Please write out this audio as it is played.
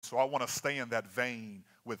so I want to stay in that vein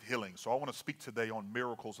with healing. So I want to speak today on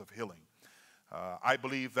miracles of healing. I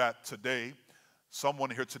believe that today, someone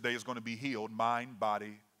here today is going to be healed, mind,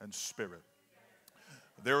 body, and spirit.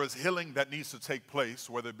 There is healing that needs to take place,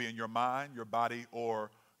 whether it be in your mind, your body,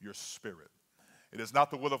 or your spirit. It is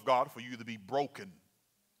not the will of God for you to be broken,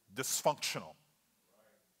 dysfunctional.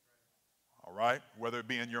 All right? Whether it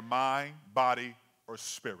be in your mind, body, or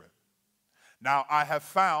spirit. Now, I have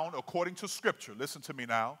found, according to Scripture, listen to me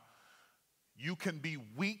now, you can be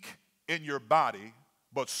weak in your body,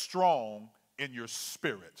 but strong in your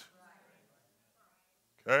spirit.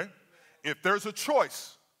 Okay? If there's a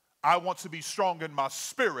choice, I want to be strong in my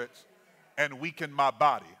spirit and weak in my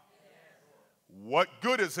body. What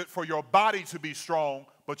good is it for your body to be strong,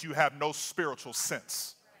 but you have no spiritual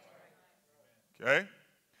sense? Okay?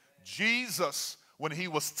 Jesus, when he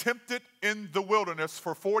was tempted in the wilderness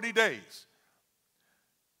for 40 days,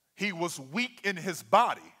 he was weak in his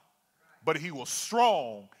body, but he was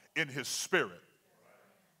strong in his spirit.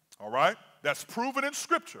 All right? That's proven in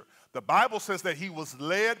Scripture. The Bible says that he was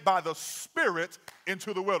led by the Spirit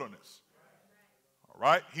into the wilderness. All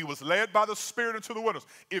right? He was led by the Spirit into the wilderness.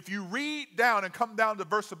 If you read down and come down to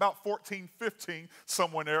verse about 14, 15,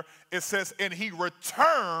 somewhere there, it says, and he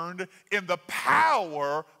returned in the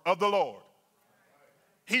power of the Lord.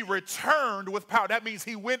 He returned with power. That means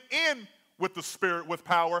he went in with the Spirit with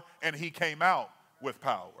power, and he came out with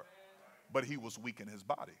power. But he was weak in his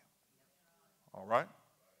body. All right?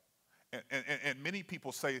 And many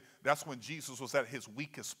people say that's when Jesus was at his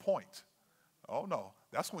weakest point. Oh, no.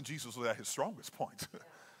 That's when Jesus was at his strongest point.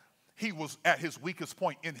 He was at his weakest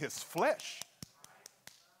point in his flesh.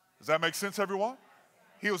 Does that make sense, everyone?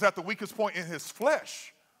 He was at the weakest point in his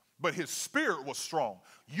flesh, but his spirit was strong.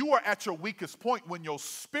 You are at your weakest point when your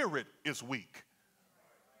spirit is weak.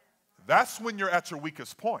 That's when you're at your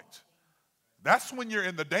weakest point. That's when you're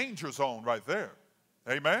in the danger zone right there.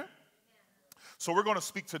 Amen? So we're going to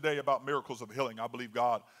speak today about miracles of healing. I believe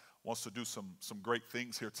God wants to do some great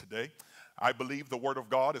things here today. I believe the Word of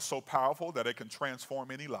God is so powerful that it can transform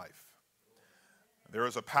any life. There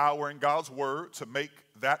is a power in God's Word to make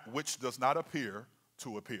that which does not appear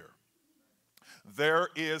to appear. There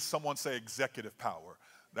is, someone say, executive power.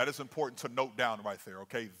 That is important to note down right there,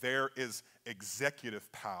 okay? There is executive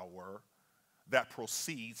power that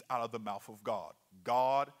proceeds out of the mouth of God.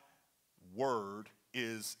 God's Word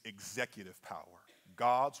is executive power.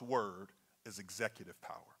 God's Word is executive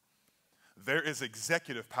power. There is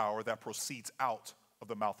executive power that proceeds out of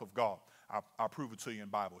the mouth of God. I'll prove it to you in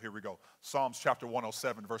Bible. Here we go. Psalms chapter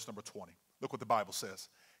 107, verse number 20. Look what the Bible says.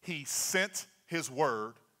 He sent his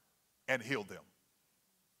word and healed them.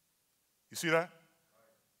 You see that?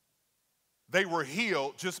 They were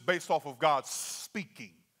healed just based off of God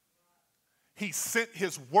speaking. He sent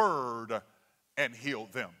his word and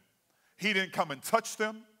healed them. He didn't come and touch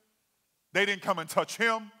them. They didn't come and touch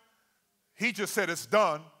him. He just said it's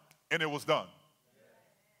done, and it was done.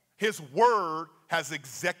 His word has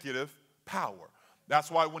executive power.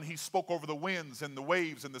 That's why when he spoke over the winds and the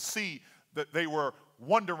waves and the sea, that they were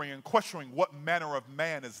wondering and questioning, what manner of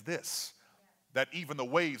man is this, that even the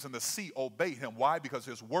waves and the sea obey him? Why? Because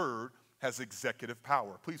his word has executive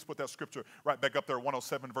power. Please put that scripture right back up there,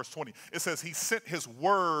 107 verse 20. It says he sent his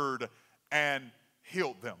word and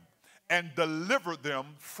healed them and delivered them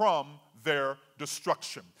from their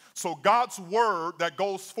destruction. So God's word that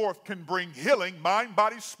goes forth can bring healing, mind,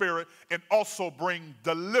 body, spirit, and also bring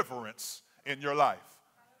deliverance in your life.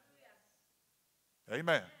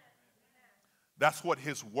 Amen. That's what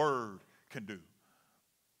his word can do.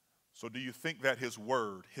 So do you think that his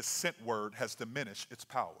word, his sent word, has diminished its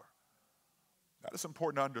power? That is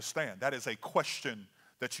important to understand. That is a question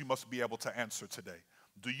that you must be able to answer today.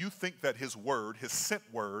 Do you think that his word, his sent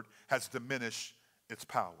word, has diminished its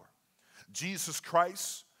power? Jesus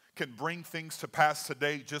Christ can bring things to pass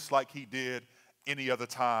today just like he did any other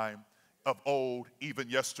time of old, even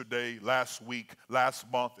yesterday, last week,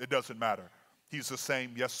 last month. It doesn't matter. He's the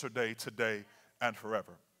same yesterday, today, and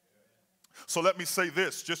forever. So let me say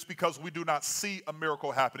this. Just because we do not see a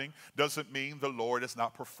miracle happening doesn't mean the Lord is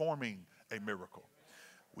not performing a miracle.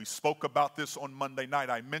 We spoke about this on Monday night.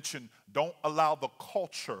 I mentioned don't allow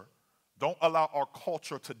our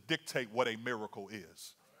culture to dictate what a miracle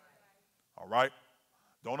is. All right?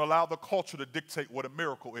 Don't allow the culture to dictate what a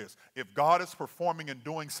miracle is. If God is performing and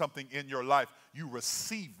doing something in your life, you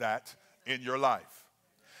receive that in your life.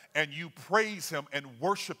 And you praise him and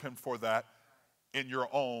worship him for that in your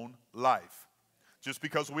own life. Just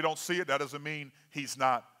because we don't see it, that doesn't mean he's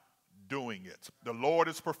not doing it. The Lord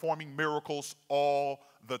is performing miracles all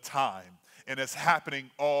the time, and it's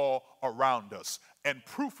happening all around us. And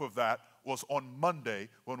proof of that, was on Monday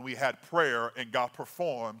when we had prayer and God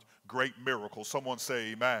performed great miracles. Someone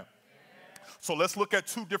say amen. So let's look at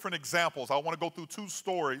two different examples. I want to go through two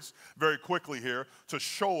stories very quickly here to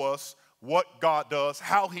show us what God does,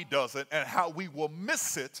 how he does it, and how we will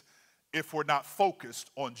miss it if we're not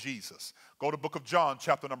focused on Jesus. Go to book of John,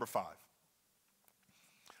 chapter number 5.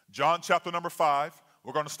 John, chapter number 5.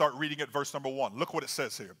 We're going to start reading at verse number 1. Look what it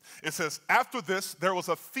says here. It says, after this, there was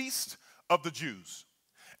a feast of the Jews,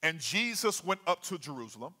 and Jesus went up to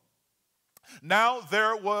Jerusalem. Now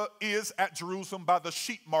there is at Jerusalem by the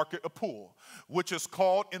sheep market a pool, which is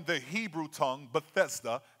called in the Hebrew tongue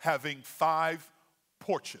Bethesda, having 5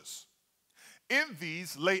 porches. In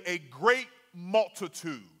these lay a great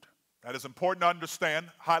multitude. That is important to understand.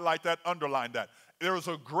 Highlight that, underline that. There is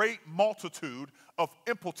a great multitude of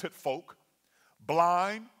impotent folk,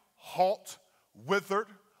 blind, halt, withered,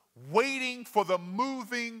 waiting for the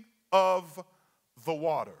moving of the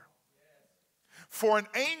water. For an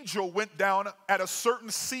angel went down at a certain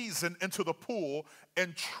season into the pool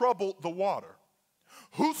and troubled the water.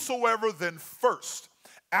 Whosoever then first,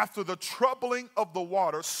 after the troubling of the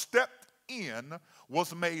water, stepped in,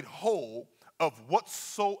 was made whole of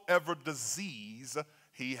whatsoever disease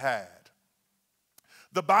he had.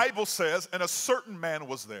 The Bible says, and a certain man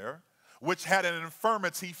was there, which had an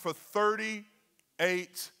infirmity for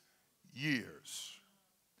 38 years.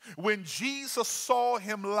 When Jesus saw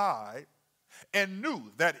him lie, and knew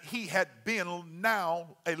that he had been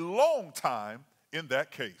now a long time in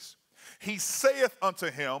that case, he saith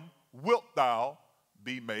unto him, wilt thou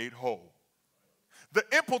be made whole? The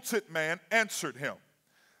impotent man answered him,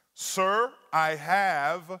 Sir, I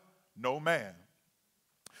have no man,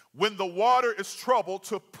 when the water is troubled,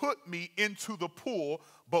 to put me into the pool,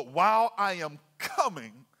 but while I am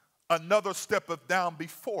coming, another steppeth down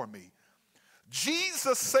before me.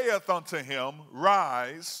 Jesus saith unto him,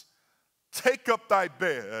 Rise, take up thy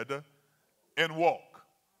bed, and walk.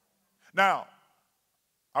 Now,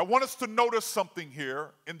 I want us to notice something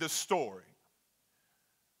here in this story.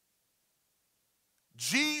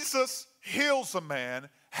 Jesus heals a man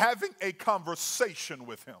having a conversation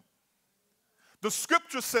with him. The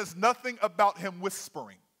scripture says nothing about him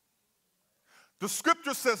whispering. The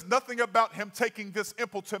scripture says nothing about him taking this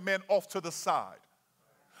impotent man off to the side.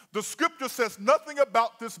 The scripture says nothing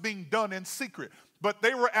about this being done in secret. But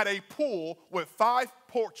they were at a pool with 5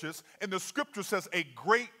 porches, and the scripture says a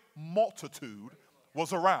great multitude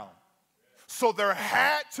was around. So there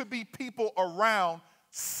had to be people around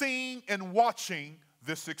seeing and watching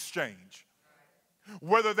this exchange.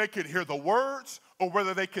 Whether they could hear the words or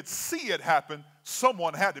whether they could see it happen,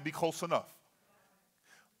 someone had to be close enough.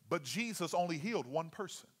 But Jesus only healed one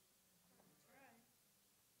person.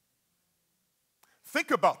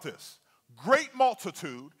 Think about this. Great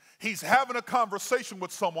multitude. He's having a conversation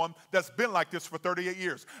with someone that's been like this for 38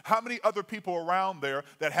 years. How many other people around there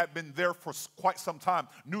that had been there for quite some time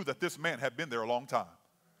knew that this man had been there a long time?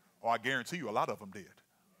 Oh, I guarantee you a lot of them did.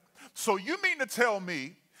 So you mean to tell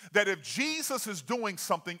me that if Jesus is doing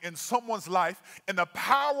something in someone's life and the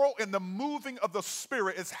power and the moving of the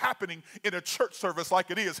Spirit is happening in a church service like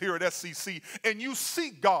it is here at SCC, and you see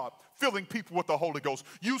God filling people with the Holy Ghost,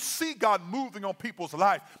 you see God moving on people's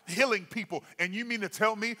life, healing people, and you mean to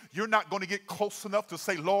tell me you're not going to get close enough to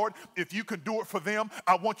say, Lord, if you can do it for them,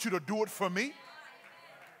 I want you to do it for me?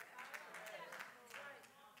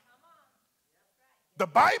 The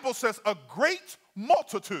Bible says a great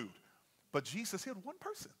multitude. But Jesus healed one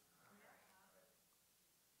person.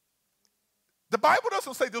 The Bible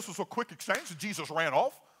doesn't say this was a quick exchange and Jesus ran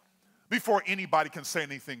off before anybody can say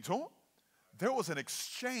anything to him. There was an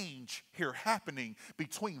exchange here happening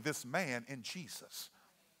between this man and Jesus.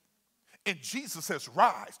 And Jesus says,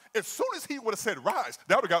 rise. As soon as he would have said rise,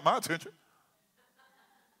 that would have got my attention.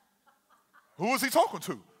 Who was he talking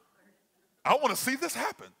to? I want to see this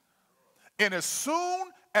happen. And as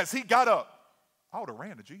soon as he got up, I would have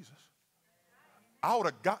ran to Jesus. I would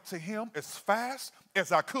have got to him as fast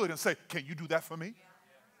as I could and say, can you do that for me?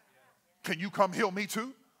 Can you come heal me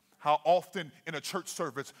too? How often in a church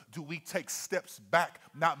service do we take steps back,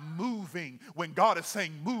 not moving when God is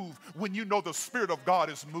saying move, when you know the Spirit of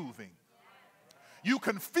God is moving? You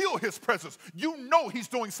can feel his presence. You know he's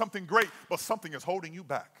doing something great, but something is holding you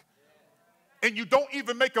back. And you don't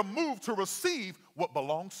even make a move to receive what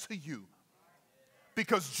belongs to you.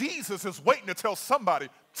 Because Jesus is waiting to tell somebody,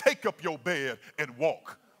 take up your bed and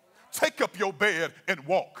walk. Take up your bed and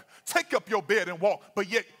walk. Take up your bed and walk. But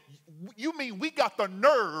yet, you mean we got the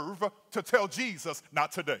nerve to tell Jesus,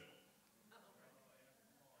 not today.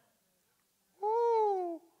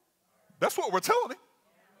 Ooh, that's what we're telling him.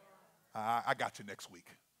 I got you next week.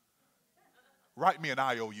 Write me an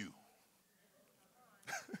IOU.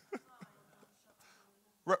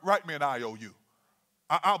 Write me an IOU.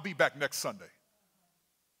 I'll be back next Sunday.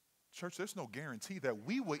 Church, there's no guarantee that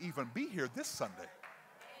we will even be here this Sunday.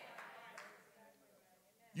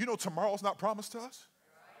 You know tomorrow's not promised to us?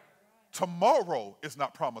 Tomorrow is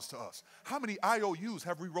not promised to us. How many IOUs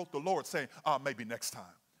have we wrote the Lord saying, maybe next time?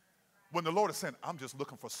 When the Lord is saying, I'm just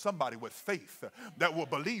looking for somebody with faith that will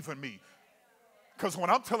believe in me. Because when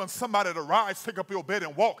I'm telling somebody to rise, take up your bed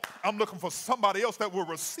and walk, I'm looking for somebody else that will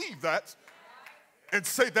receive that and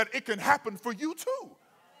say that it can happen for you too.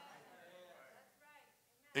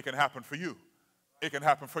 It can happen for you. It can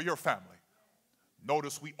happen for your family.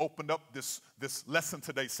 Notice we opened up this lesson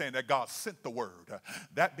today saying that God sent the word.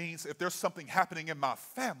 That means if there's something happening in my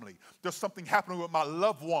family, there's something happening with my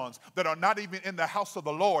loved ones that are not even in the house of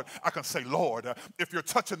the Lord, I can say, Lord, if you're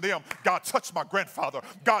touching them, God touched my grandfather,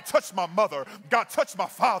 God touched my mother, God touched my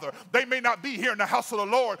father. They may not be here in the house of the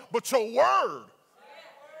Lord, but your word,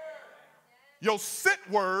 your sent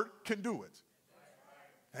word can do it.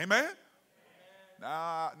 Amen?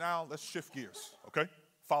 Now let's shift gears, okay?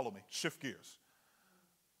 Follow me, shift gears.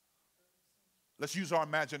 Let's use our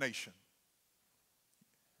imagination.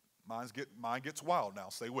 Mine gets wild now.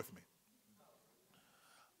 Stay with me.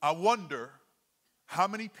 I wonder how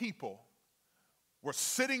many people were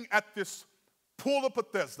sitting at this pool of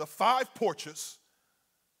Bethesda, 5 porches,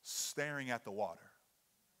 staring at the water.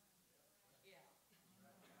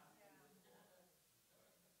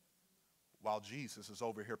 While Jesus is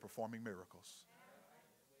over here performing miracles.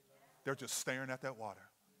 They're just staring at that water.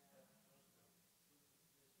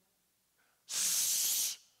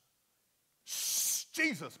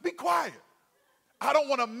 Jesus, be quiet. I don't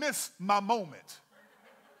want to miss my moment.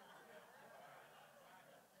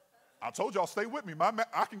 I told y'all, stay with me.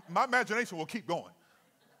 My imagination will keep going.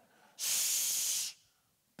 Shh.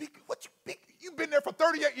 You've been there for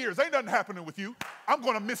 38 years. Ain't nothing happening with you. I'm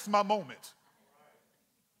going to miss my moment.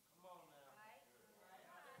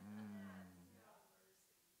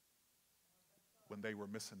 When they were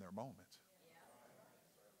missing their moment.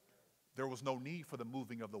 There was no need for the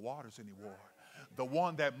moving of the waters anymore. The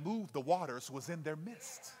one that moved the waters was in their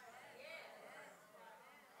midst.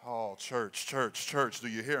 Oh, church, do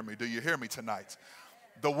you hear me? Do you hear me tonight?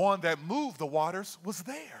 The one that moved the waters was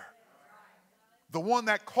there. The one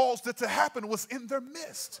that caused it to happen was in their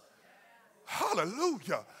midst.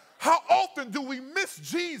 Hallelujah. How often do we miss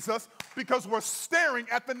Jesus because we're staring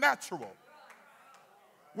at the natural?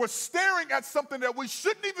 We're staring at something that we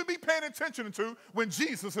shouldn't even be paying attention to when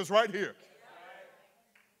Jesus is right here.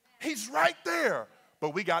 He's right there.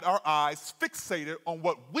 But we got our eyes fixated on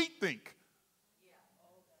what we think.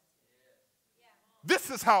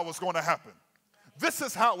 This is how it's going to happen. This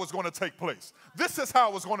is how it's going to take place. This is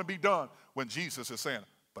how it's going to be done when Jesus is saying,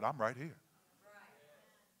 but I'm right here.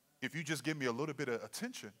 If you just give me a little bit of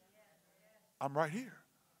attention, I'm right here.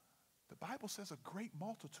 The Bible says a great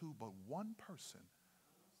multitude, but one person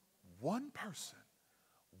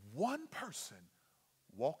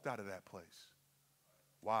walked out of that place.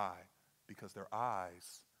 Why? Because their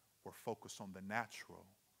eyes were focused on the natural,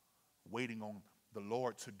 waiting on the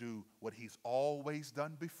Lord to do what he's always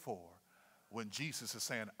done before. When Jesus is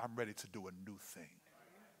saying, I'm ready to do a new thing.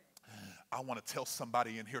 I want to tell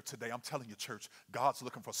somebody in here today, I'm telling you, church, God's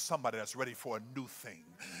looking for somebody that's ready for a new thing.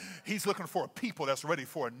 He's looking for a people that's ready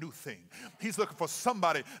for a new thing. He's looking for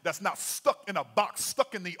somebody that's not stuck in a box,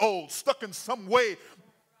 stuck in the old, stuck in some way.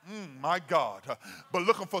 My God. But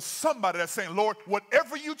looking for somebody that's saying, Lord,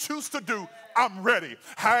 whatever you choose to do, I'm ready.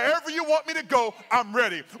 However you want me to go, I'm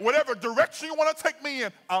ready. Whatever direction you want to take me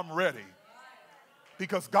in, I'm ready.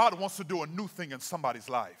 Because God wants to do a new thing in somebody's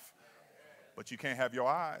life. But you can't have your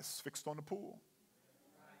eyes fixed on the pool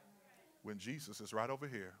when Jesus is right over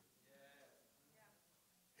here,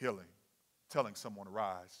 healing, telling someone to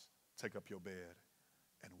rise, take up your bed,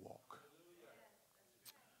 and walk.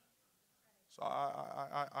 So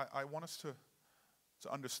I want us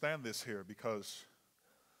to understand this here, because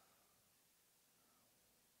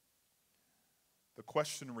the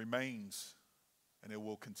question remains, and it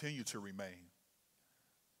will continue to remain.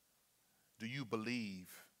 Do you believe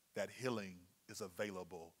that healing is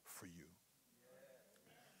available for you?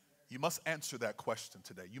 You must answer that question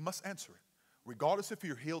today. You must answer it. Regardless if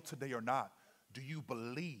you're healed today or not, do you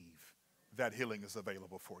believe that healing is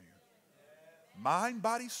available for you? Mind,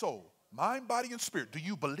 body, soul. Mind, body, and spirit. Do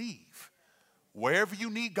you believe? Wherever you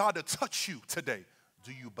need God to touch you today,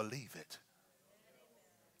 do you believe it?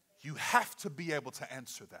 You have to be able to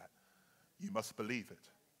answer that. You must believe it.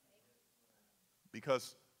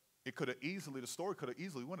 Because the story could have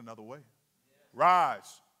easily went another way.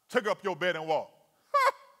 Rise, take up your bed and walk.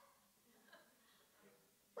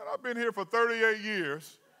 Man, I've been here for 38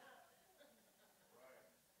 years.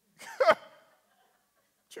 What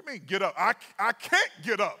you mean get up? I can't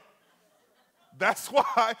get up. That's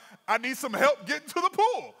why I need some help getting to the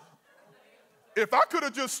pool. If I could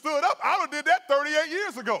have just stood up, I would have did that 38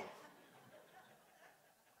 years ago.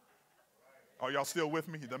 Are y'all still with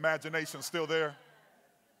me? The imagination's still there?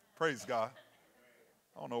 Praise God.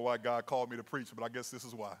 I don't know why God called me to preach, but I guess this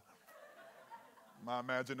is why. My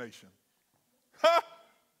imagination. Ha!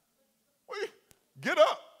 Get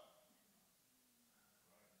up.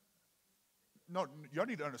 No, y'all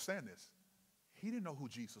need to understand this. He didn't know who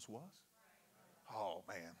Jesus was. Oh,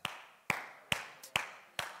 man.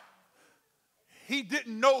 He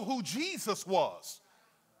didn't know who Jesus was.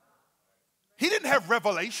 He didn't have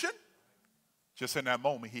revelation. Just in that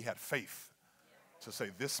moment, he had faith to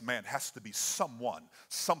say, this man has to be someone,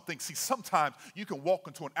 something. See, sometimes you can walk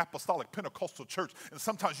into an apostolic Pentecostal church, and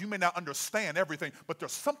sometimes you may not understand everything, but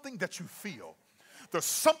there's something that you feel. There's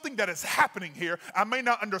something that is happening here. I may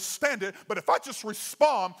not understand it, but if I just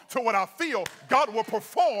respond to what I feel, God will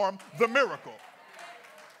perform the miracle.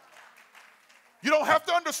 You don't have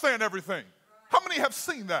to understand everything. How many have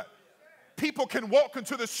seen that? People can walk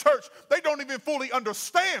into this church, they don't even fully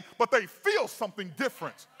understand, but they feel something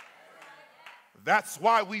different. That's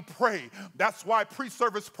why we pray. That's why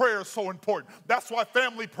pre-service prayer is so important. That's why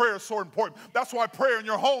family prayer is so important. That's why prayer in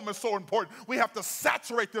your home is so important. We have to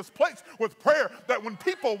saturate this place with prayer that when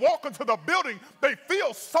people walk into the building, they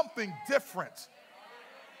feel something different.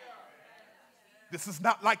 This is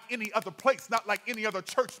not like any other place, not like any other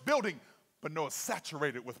church building, but no, it's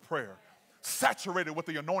saturated with prayer. Saturated with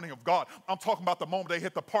the anointing of God. I'm talking about the moment they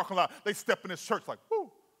hit the parking lot, they step in this church like,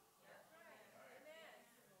 whoo.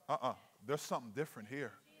 There's something different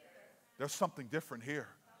here. There's something different here.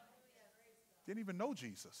 Didn't even know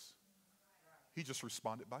Jesus. He just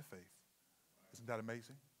responded by faith. Isn't that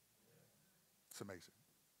amazing? It's amazing.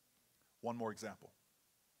 One more example.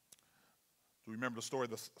 Do you remember the story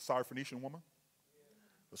of the Syrophoenician woman?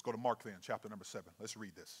 Let's go to Mark then, chapter number 7. Let's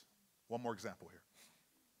read this. One more example here.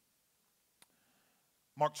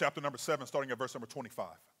 Mark chapter number 7, starting at verse number 25.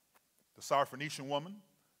 The Syrophoenician woman,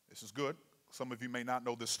 this is good. Some of you may not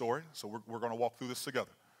know this story, so we're going to walk through this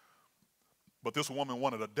together. But this woman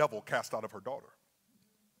wanted a devil cast out of her daughter.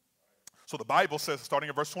 So the Bible says, starting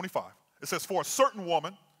at verse 25, it says, for a certain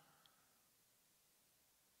woman,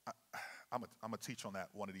 I'm going to teach on that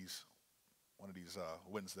one of these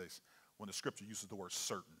Wednesdays, when the scripture uses the word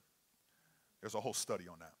certain. There's a whole study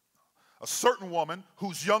on that. A certain woman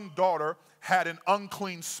whose young daughter had an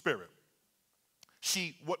unclean spirit.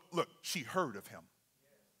 She heard of him.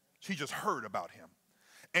 She just heard about him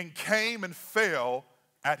and came and fell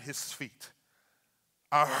at his feet.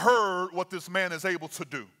 I heard what this man is able to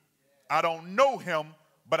do. I don't know him,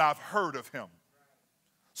 but I've heard of him.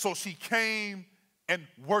 So she came and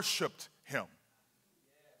worshiped him.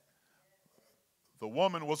 The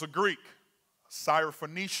woman was a Greek, a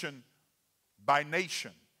Syrophoenician by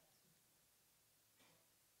nation.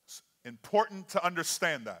 It's important to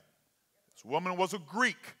understand that. This woman was a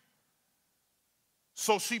Greek.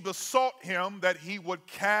 So she besought him that he would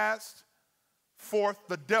cast forth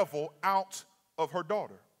the devil out of her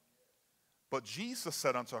daughter. But Jesus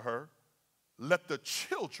said unto her, let the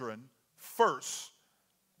children first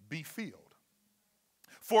be filled.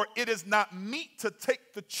 For it is not meet to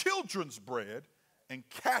take the children's bread and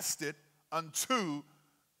cast it unto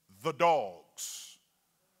the dogs.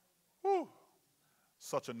 Whew.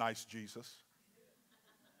 Such a nice Jesus.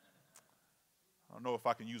 I don't know if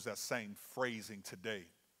I can use that same phrasing today.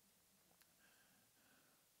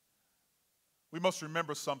 We must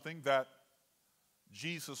remember something, that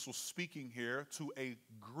Jesus was speaking here to a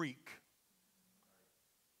Greek,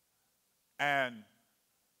 and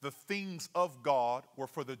the things of God were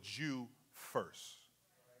for the Jew first.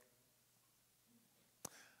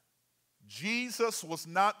 Jesus was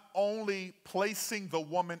not only placing the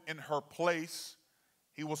woman in her place,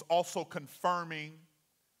 he was also confirming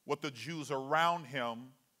what the Jews around him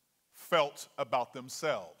felt about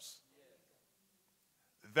themselves.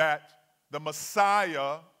 That the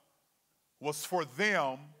Messiah was for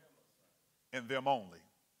them and them only.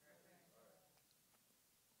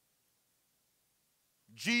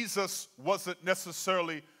 Jesus wasn't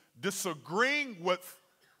necessarily disagreeing with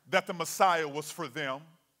that the Messiah was for them,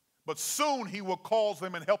 but soon he will cause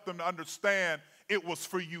them and help them to understand it was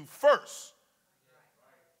for you first,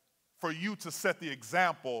 for you to set the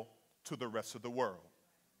example to the rest of the world.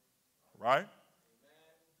 Right?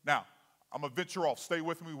 Now, I'm going to venture off. Stay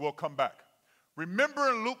with me. We'll come back. Remember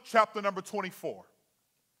in Luke chapter number 24.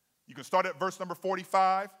 You can start at verse number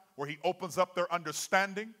 45, where he opens up their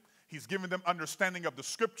understanding. He's giving them understanding of the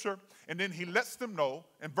scripture. And then he lets them know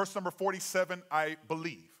in verse number 47, I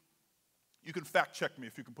believe. You can fact check me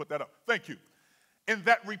if you can put that up. Thank you. In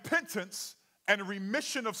that repentance and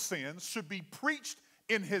remission of sins should be preached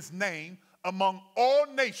in his name among all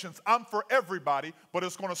nations. I'm for everybody, but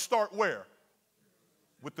it's going to start where?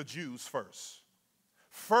 With the Jews first.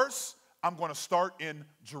 First, I'm going to start in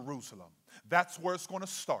Jerusalem. That's where it's going to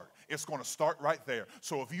start. It's going to start right there.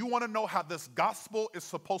 So if you want to know how this gospel is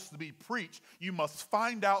supposed to be preached, you must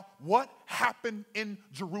find out what happened in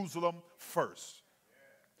Jerusalem first.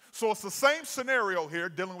 So it's the same scenario here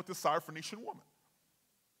dealing with the Syrophoenician woman.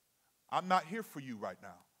 I'm not here for you right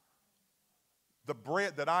now. The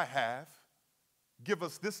bread that I have, give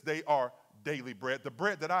us this day our daily bread. The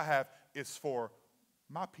bread that I have is for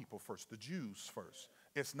my people first, the Jews first.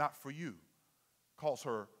 It's not for you. Calls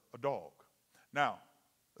her a dog. Now,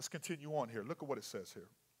 let's continue on here. Look at what it says here.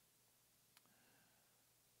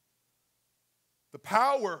 The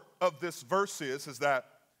power of this verse is that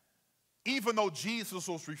even though Jesus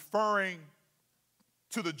was referring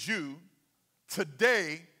to the Jew,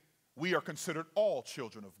 today we are considered all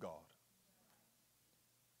children of God.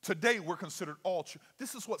 Today we're considered all children.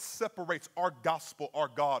 This is what separates our gospel, our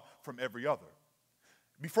God, from every other.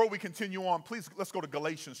 Before we continue on, please, let's go to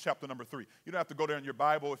Galatians chapter number 3. You don't have to go there in your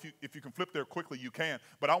Bible. If you can flip there quickly, you can.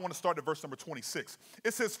 But I want to start at verse number 26.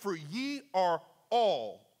 It says, for ye are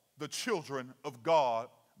all the children of God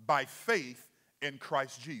by faith in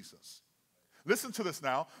Christ Jesus. Listen to this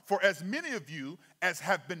now. For as many of you as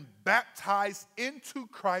have been baptized into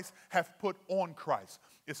Christ have put on Christ.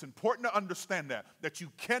 It's important to understand that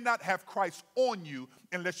you cannot have Christ on you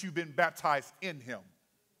unless you've been baptized in him.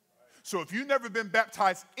 So if you've never been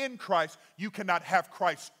baptized in Christ, you cannot have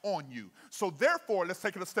Christ on you. So therefore, let's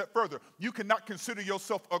take it a step further. You cannot consider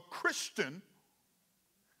yourself a Christian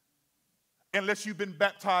unless you've been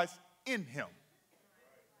baptized in him.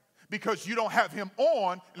 Because you don't have him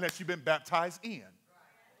on unless you've been baptized in.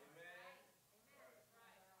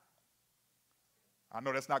 I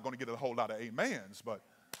know that's not going to get a whole lot of amens, but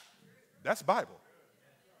that's Bible.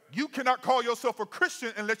 You cannot call yourself a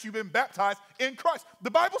Christian unless you've been baptized in Christ.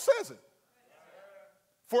 The Bible says it.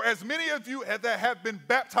 For as many of you that have been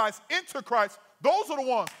baptized into Christ, those are the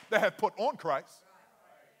ones that have put on Christ.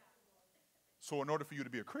 So in order for you to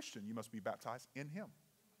be a Christian, you must be baptized in him.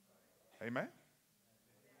 Amen?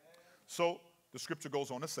 So the scripture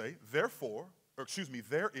goes on to say, there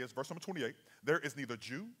is, verse number 28, there is neither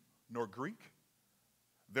Jew nor Greek.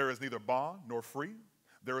 There is neither bond nor free.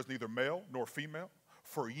 There is neither male nor female.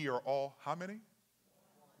 For ye are all, how many?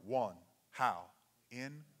 One. How?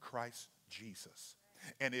 In Christ Jesus.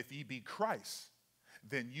 And if ye be Christ,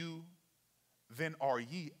 then are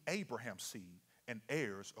ye Abraham's seed and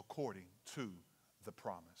heirs according to the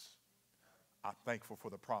promise. I'm thankful for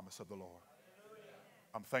the promise of the Lord.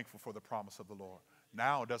 I'm thankful for the promise of the Lord.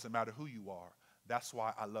 Now it doesn't matter who you are. That's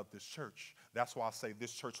why I love this church. That's why I say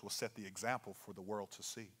this church will set the example for the world to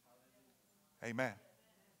see. Amen.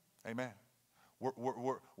 Amen.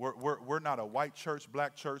 We're not a white church,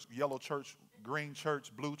 black church, yellow church, green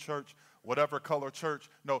church, blue church, whatever color church.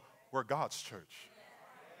 No, we're God's church.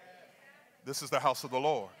 This is the house of the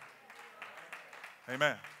Lord.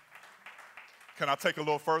 Amen. Can I take a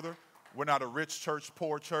little further? We're not a rich church,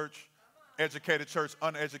 poor church, educated church,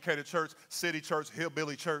 uneducated church, city church,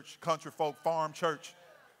 hillbilly church, country folk, farm church.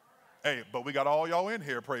 Hey, but we got all y'all in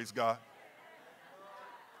here, praise God.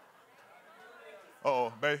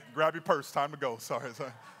 Uh-oh, babe, grab your purse, time to go. Sorry.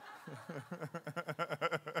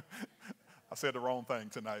 I said the wrong thing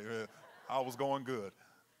tonight. I was going good.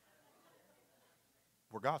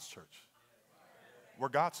 We're God's church. We're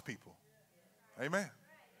God's people. Amen.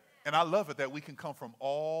 And I love it that we can come from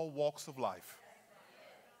all walks of life.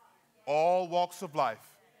 All walks of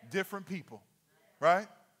life. Different people. Right?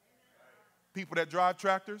 People that drive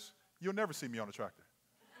tractors, you'll never see me on a tractor.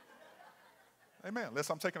 Amen.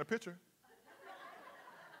 Unless I'm taking a picture.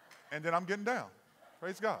 And then I'm getting down.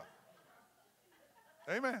 Praise God.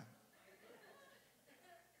 Amen.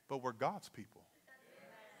 But we're God's people.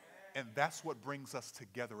 And that's what brings us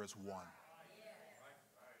together as one.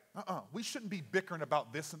 We shouldn't be bickering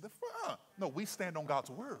about this and that. No, we stand on God's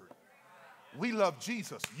word. We love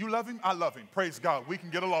Jesus. You love him? I love him. Praise God. We can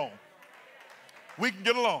get along. We can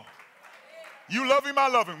get along. You love him? I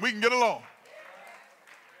love him. We can get along.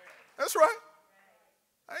 That's right.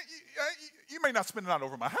 You may not spend the night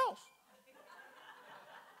over my house,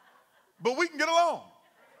 but we can get along.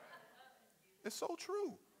 It's so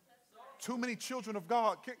true. Too many children of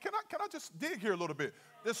God. Can I just dig here a little bit?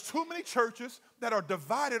 There's too many churches that are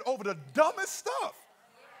divided over the dumbest stuff.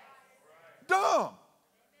 Dumb.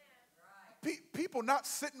 people not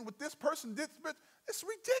sitting with this person, it's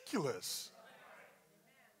ridiculous.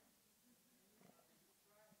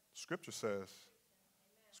 Scripture says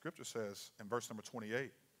in verse number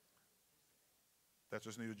 28, that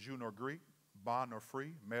there's neither Jew nor Greek, bond nor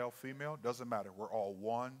free, male, female, doesn't matter. We're all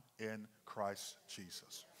one in Christ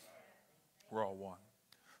Jesus. We're all one.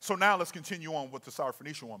 So now let's continue on with the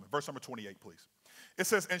Syrophoenician woman. Verse number 28, please. It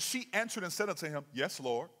says, and she answered and said unto him, yes,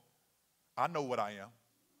 Lord, I know what I am.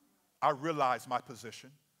 I realize my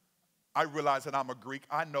position. I realize that I'm a Greek.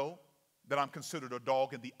 I know that I'm considered a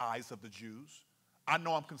dog in the eyes of the Jews. I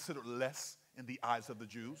know I'm considered less in the eyes of the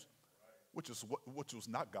Jews, which was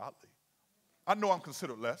not godly. I know I'm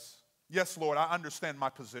considered less. Yes, Lord, I understand my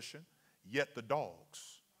position. Yet the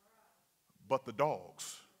dogs, but the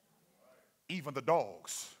dogs, even the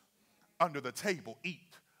dogs under the table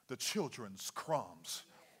eat the children's crumbs.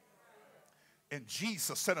 And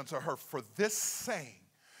Jesus said unto her, for this saying,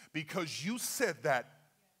 because you said that,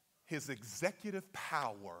 his executive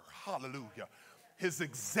power, hallelujah, his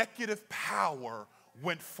executive power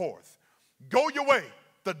went forth. Go your way.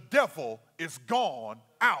 The devil is gone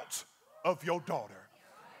out of your daughter.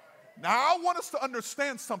 Now, I want us to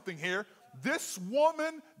understand something here. This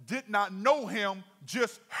woman did not know him,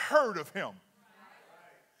 just heard of him.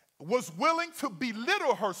 Was willing to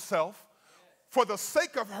belittle herself for the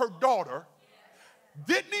sake of her daughter.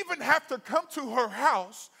 Didn't even have to come to her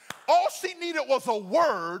house. All she needed was a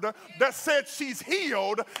word that said she's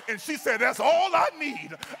healed, and she said, that's all I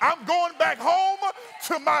need. I'm going back home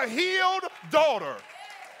to my healed daughter.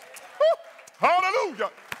 Woo!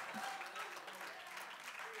 Hallelujah.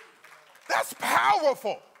 That's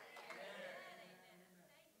powerful.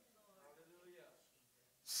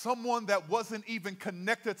 Someone that wasn't even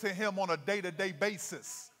connected to him on a day-to-day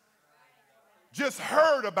basis. Just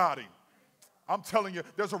heard about him. I'm telling you,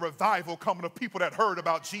 there's a revival coming of people that heard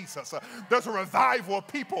about Jesus. There's a revival of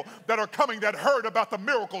people that are coming that heard about the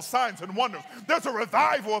miracles, signs, and wonders. There's a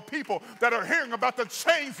revival of people that are hearing about the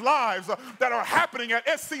changed lives that are happening at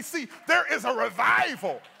SCC. There is a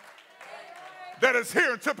revival that is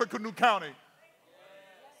here in Tippecanoe County.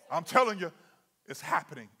 I'm telling you, it's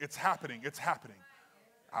happening. It's happening. It's happening.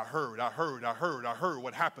 I heard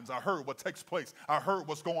what happens. I heard what takes place. I heard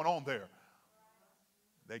what's going on there.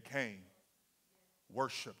 They came,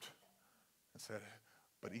 worshiped, and said,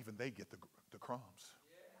 but even they get the crumbs.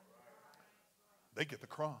 They get the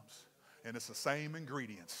crumbs. And it's the same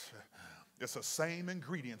ingredients. It's the same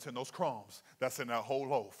ingredients in those crumbs that's in that whole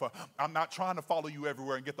loaf. I'm not trying to follow you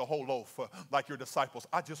everywhere and get the whole loaf like your disciples.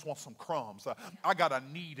 I just want some crumbs. I got a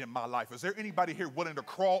need in my life. Is there anybody here willing to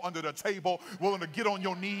crawl under the table, willing to get on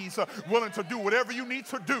your knees, willing to do whatever you need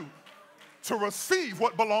to do to receive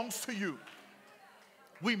what belongs to you?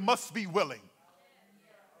 We must be willing.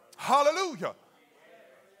 Hallelujah.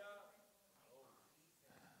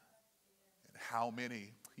 And how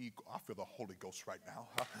many, I feel the Holy Ghost right now.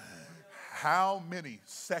 How many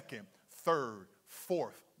second, third,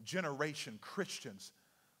 fourth generation Christians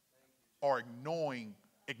are ignoring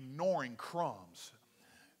crumbs,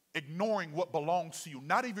 ignoring what belongs to you,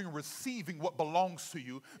 not even receiving what belongs to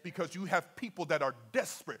you, because you have people that are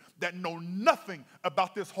desperate, that know nothing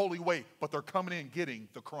about this holy way, but they're coming in getting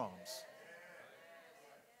the crumbs.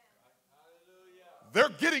 They're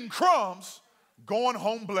getting crumbs, going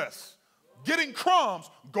home blessed. Getting crumbs,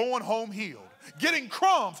 going home healed. Getting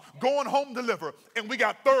crumbs, going home delivered. And we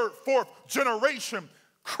got third, fourth generation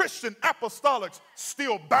Christian apostolics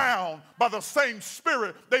still bound by the same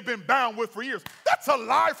spirit they've been bound with for years. That's a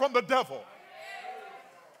lie from the devil.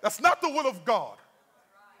 That's not the will of God.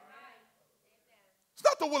 It's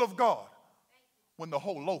not the will of God when the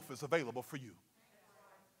whole loaf is available for you.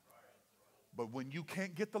 But when you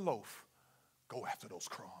can't get the loaf, go after those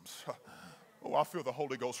crumbs. Oh, I feel the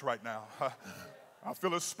Holy Ghost right now. I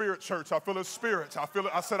feel his spirit, church. I feel his spirit. I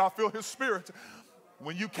feel his spirit.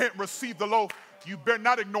 When you can't receive the loaf, you better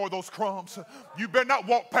not ignore those crumbs. You better not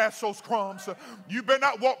walk past those crumbs. You better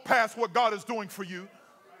not walk past what God is doing for you.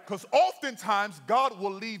 Because oftentimes, God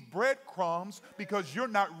will leave breadcrumbs because you're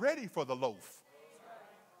not ready for the loaf.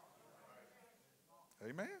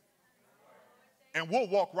 Amen? And we'll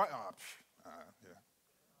walk right on.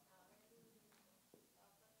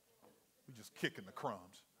 Just kicking the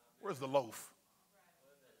crumbs. Where's the loaf?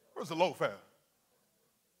 Where's the loaf at?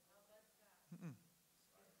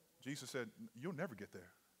 Jesus said, you'll never get there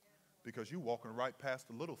because you're walking right past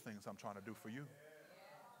the little things I'm trying to do for you.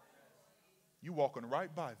 You're walking right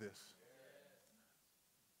by this.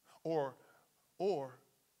 Or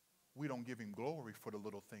we don't give him glory for the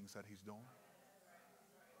little things that he's doing.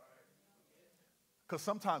 Because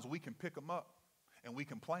sometimes we can pick them up and we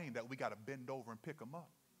complain that we got to bend over and pick them up.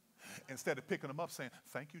 Instead of picking them up saying,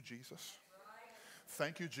 thank you, Jesus.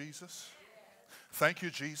 Thank you, Jesus. Thank you,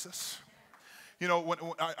 Jesus. You know, when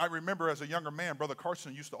I remember as a younger man, Brother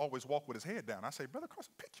Carson used to always walk with his head down. I say, Brother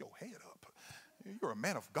Carson, pick your head up. You're a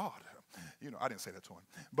man of God. You know, I didn't say that to him.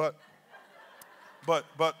 But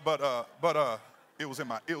it was in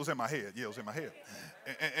my head. Yeah, it was in my head.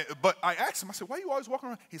 But I asked him, I said, why are you always walking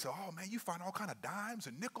around? He said, oh, man, you find all kind of dimes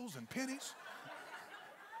and nickels and pennies.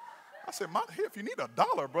 I said, here, if you need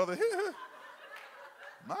 $1, brother, here.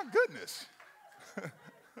 My goodness.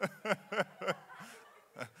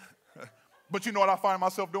 But you know what I find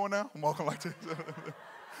myself doing now? I'm walking like this.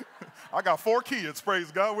 I got 4 kids,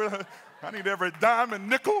 praise God. I need every dime and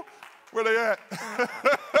nickel. Where they at?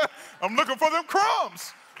 I'm looking for them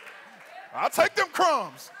crumbs. I'll take them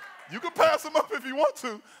crumbs. You can pass them up if you want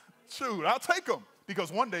to. Shoot, I'll take them.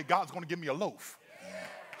 Because one day God's going to give me a loaf.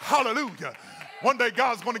 Hallelujah. One day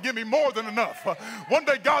God's going to give me more than enough. One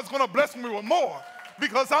day God's going to bless me with more.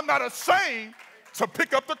 Because I'm not ashamed to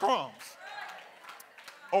pick up the crumbs.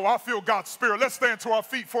 Oh, I feel God's Spirit. Let's stand to our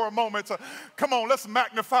feet for a moment. Come on, let's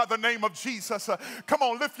magnify the name of Jesus. Come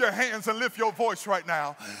on, lift your hands and lift your voice right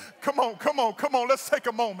now. Come on, come on, come on. Let's take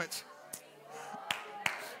a moment.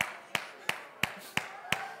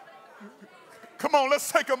 Come on, let's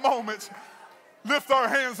take a moment. Lift our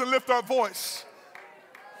hands and lift our voice.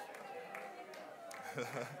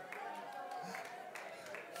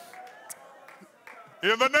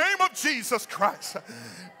 In the name of Jesus Christ.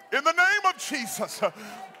 In the name of Jesus.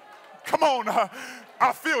 Come on.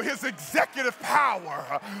 I feel his executive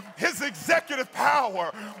power. His executive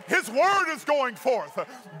power. His word is going forth.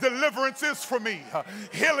 Deliverance is for me.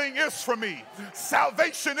 Healing is for me.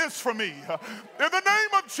 Salvation is for me. In the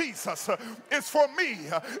name of Jesus, it's for me.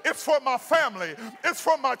 It's for my family. It's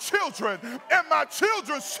for my children and my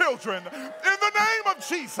children's children. In the name of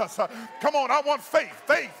Jesus. Come on, I want faith.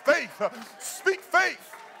 Faith, faith. Speak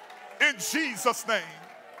faith in Jesus' name.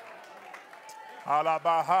 In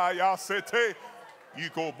the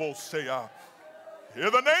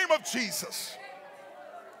name of Jesus.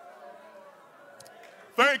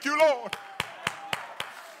 Thank you, Lord.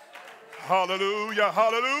 Hallelujah,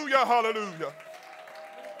 hallelujah, hallelujah.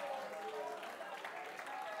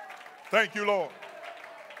 Thank you, Lord.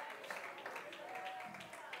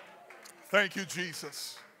 Thank you,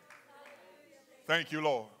 Jesus. Thank you,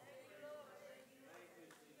 Lord.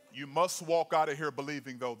 You must walk out of here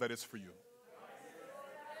believing, though, that it's for you.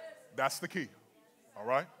 That's the key. All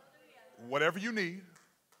right? Whatever you need,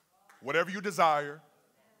 whatever you desire,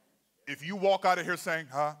 if you walk out of here saying,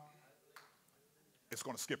 it's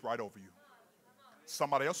going to skip right over you.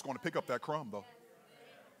 Somebody else is going to pick up that crumb, though.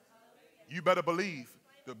 You better believe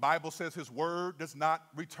the Bible says his word does not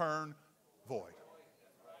return void.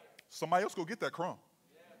 Somebody else go get that crumb.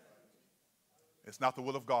 It's not the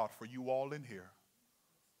will of God for you all in here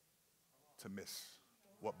to miss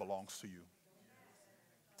what belongs to you.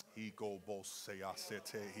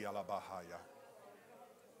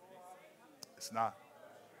 It's not.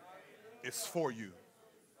 It's for you.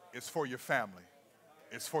 It's for your family.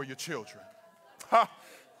 It's for your children.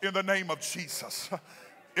 In the name of Jesus.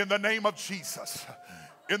 In the name of Jesus.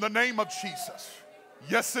 In the name of Jesus.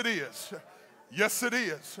 Yes, it is. Yes, it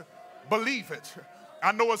is. Believe it.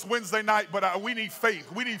 I know it's Wednesday night, but we need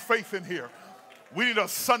faith. We need faith in here. We need a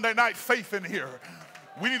Sunday night faith in here.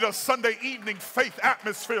 We need a Sunday evening faith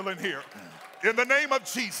atmosphere in here. In the name of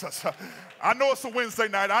Jesus. I know it's a Wednesday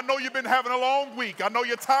night. I know you've been having a long week. I know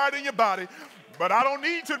you're tired in your body. But I don't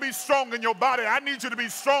need you to be strong in your body. I need you to be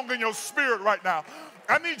strong in your spirit right now.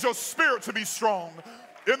 I need your spirit to be strong.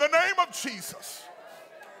 In the name of Jesus.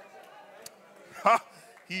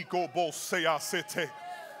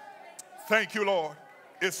 Thank you, Lord.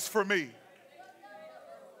 It's for me.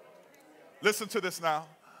 Listen to this now.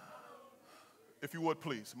 If you would,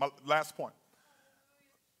 please. My last point.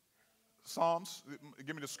 Psalms,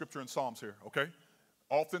 give me the scripture in Psalms here, okay?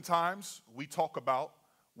 Oftentimes, we talk about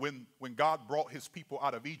when God brought his people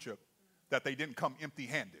out of Egypt, that they didn't come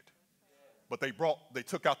empty-handed. But they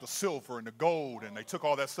took out the silver and the gold, and they took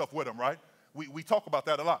all that stuff with them, right? We talk about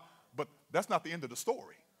that a lot. But that's not the end of the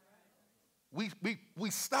story. We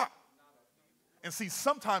stop. And see,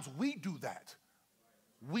 sometimes we do that.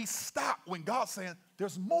 We stop when God's saying,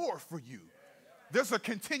 there's more for you. There's a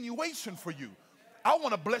continuation for you. I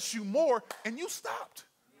want to bless you more, and you stopped.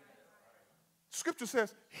 Scripture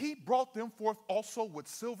says, he brought them forth also with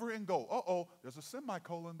silver and gold. There's a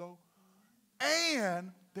semicolon though.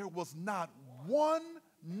 And there was not one.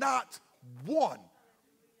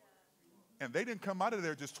 And they didn't come out of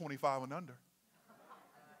there just 25 and under.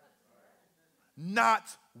 Not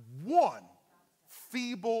one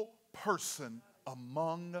feeble person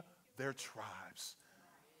among their tribes.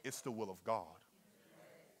 It's the will of God.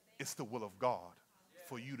 It's the will of God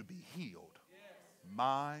for you to be healed,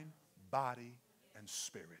 mind, body, and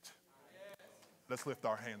spirit. Let's lift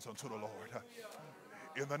our hands unto the Lord.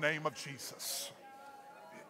 In the name of Jesus.